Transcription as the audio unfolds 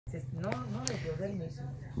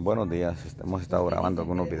Buenos días, hemos estado grabando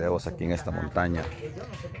algunos videos aquí en esta montaña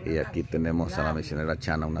y aquí tenemos a la misionera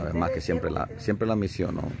Chana una vez más, que siempre la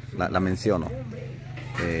menciono, la menciono.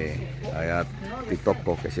 Allá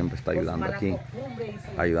Titopo, que siempre está ayudando aquí,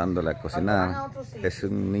 ayudándole a cocinar. Es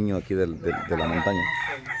un niño aquí de la montaña.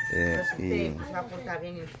 Y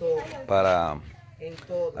para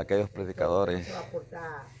aquellos predicadores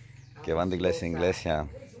que van de iglesia en iglesia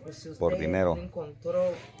por dinero,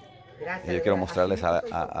 yo quiero mostrarles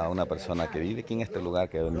a una persona que vive aquí en este lugar,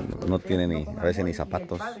 que no tiene a veces ni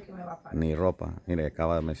zapatos ni ropa. Mire,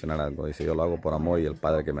 acaba de mencionar algo, dice: yo lo hago por amor y el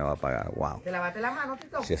Padre que me va a pagar. Wow.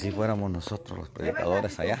 Si así fuéramos nosotros los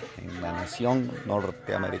predicadores allá en la nación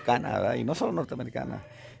norteamericana, ¿verdad? Y no solo norteamericana,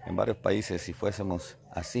 en varios países, si fuésemos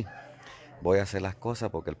así: voy a hacer las cosas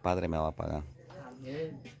porque el Padre me va a pagar,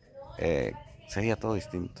 sería todo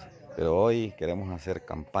distinto. Pero hoy queremos hacer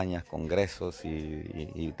campañas, congresos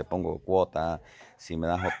y te pongo cuota, si me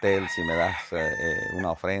das hotel, si me das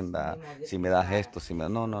una ofrenda, si me das esto, si me...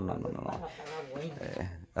 No.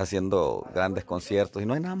 Haciendo grandes conciertos, y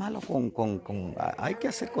no hay nada malo hay que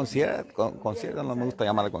hacer conciertos, no me gusta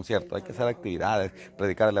llamarle conciertos, hay que hacer actividades,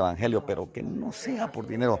 predicar el evangelio, pero que no sea por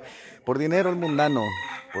dinero el mundano,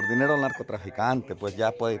 por dinero el narcotraficante, pues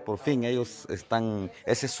ya por fin ellos están,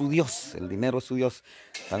 ese es su Dios, el dinero es su Dios,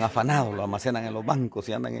 están afanados, lo almacenan en los bancos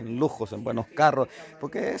y andan en lujos, en buenos carros,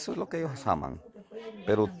 porque eso es lo que ellos aman.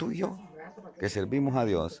 Pero tú y yo, que servimos a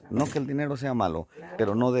Dios, no que el dinero sea malo,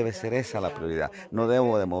 pero no debe ser esa la prioridad. No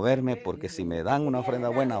debo de moverme, porque si me dan una ofrenda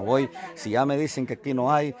buena, voy. Si ya me dicen que aquí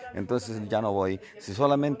no hay, entonces ya no voy. Si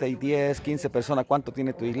solamente hay 10, 15 personas, ¿cuánto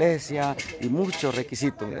tiene tu iglesia? Y muchos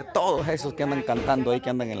requisitos. Todos esos que andan cantando ahí,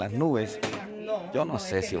 que andan en las nubes, yo no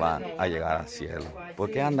sé si van a llegar al cielo,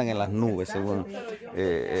 porque andan en las nubes. Según,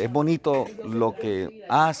 es bonito lo que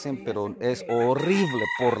hacen, pero es horrible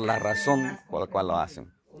por la razón por la cual lo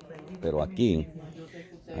hacen. Pero aquí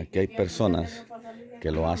hay personas que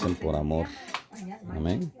lo hacen por amor.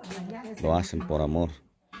 Amén. Lo hacen por amor.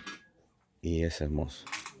 Y es hermoso.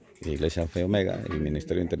 La Iglesia Alfa y Omega y el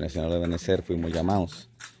Ministerio Internacional de Bendecir fuimos llamados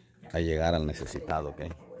a llegar al necesitado, ¿ok?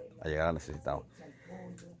 A llegar al necesitado.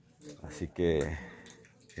 Así que,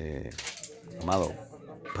 amado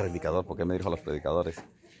predicador, porque me dijo a los predicadores: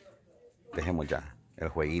 dejemos ya el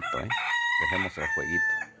jueguito, dejemos el jueguito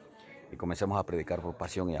y comencemos a predicar por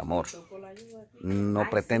pasión y amor. No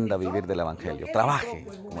pretenda vivir del evangelio, trabaje,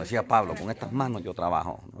 como decía Pablo: con estas manos yo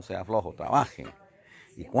trabajo, no sea flojo, trabaje.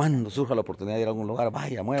 Y cuando surja la oportunidad de ir a algún lugar,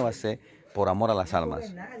 vaya, muévase por amor a las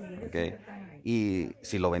almas, ¿okay? Y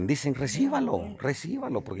si lo bendicen, recíbalo,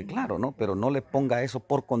 porque claro, ¿no? Pero no le ponga eso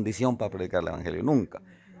por condición para predicar el evangelio, nunca.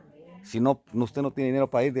 Si no, usted no tiene dinero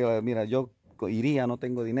para ir, diga: mira, yo iría, no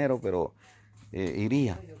tengo dinero, pero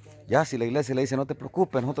iría. Ya, si la iglesia le dice: no te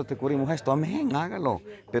preocupes, nosotros te cubrimos esto, amén, hágalo.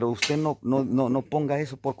 Pero usted no ponga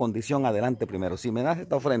eso por condición adelante primero. Si me das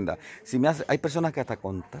esta ofrenda, si me hace, hay personas que hasta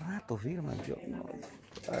contratos firman. Yo no,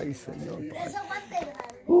 ay, Señor.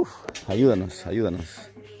 Ayúdanos.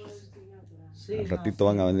 Al ratito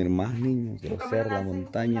van a venir más niños de hacer las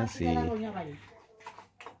montañas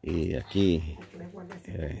y aquí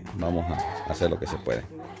vamos a hacer lo que se puede.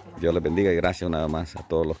 Dios les bendiga y gracias una vez más a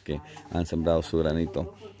todos los que han sembrado su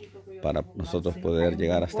granito para nosotros poder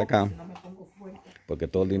llegar hasta acá, porque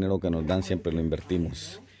todo el dinero que nos dan siempre lo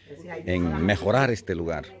invertimos en mejorar este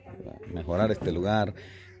lugar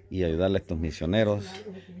y ayudarle a estos misioneros.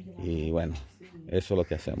 Y bueno, eso es lo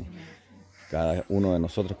que hacemos. Cada uno de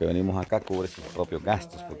nosotros que venimos acá cubre sus propios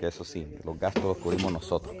gastos, porque eso sí, los gastos los cubrimos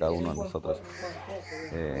nosotros, cada uno de nosotros.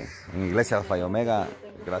 En Iglesia Alfa y Omega,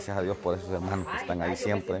 gracias a Dios por esos hermanos que están ahí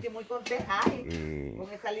siempre.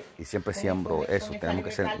 Y siempre siembro eso, tenemos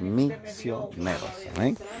que ser misioneros,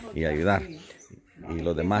 ¿eh? Y ayudar. Y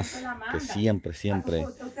los demás que siempre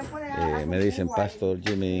me dicen: Pastor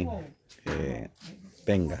Jimmy,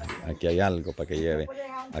 venga, aquí hay algo para que lleve.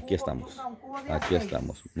 Aquí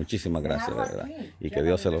estamos. Muchísimas gracias, de verdad. Y que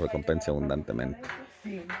Dios se lo recompense abundantemente.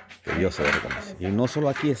 Que Dios se lo recompense. Y no solo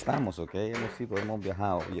aquí estamos, ¿ok? Hemos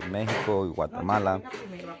viajado en México y Guatemala.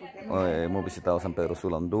 Hemos visitado San Pedro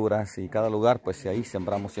Sula, Honduras. Y cada lugar, pues ahí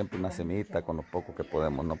sembramos siempre una semillita con lo poco que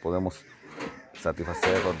podemos. No podemos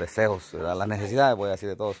satisfacer los deseos, ¿verdad? Las necesidades, voy a decir,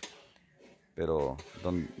 de todos. Pero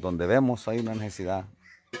donde vemos hay una necesidad,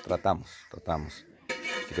 tratamos.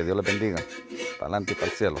 Así que Dios les bendiga. Para adelante y para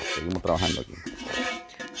el cielo. Seguimos trabajando aquí.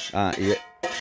 Y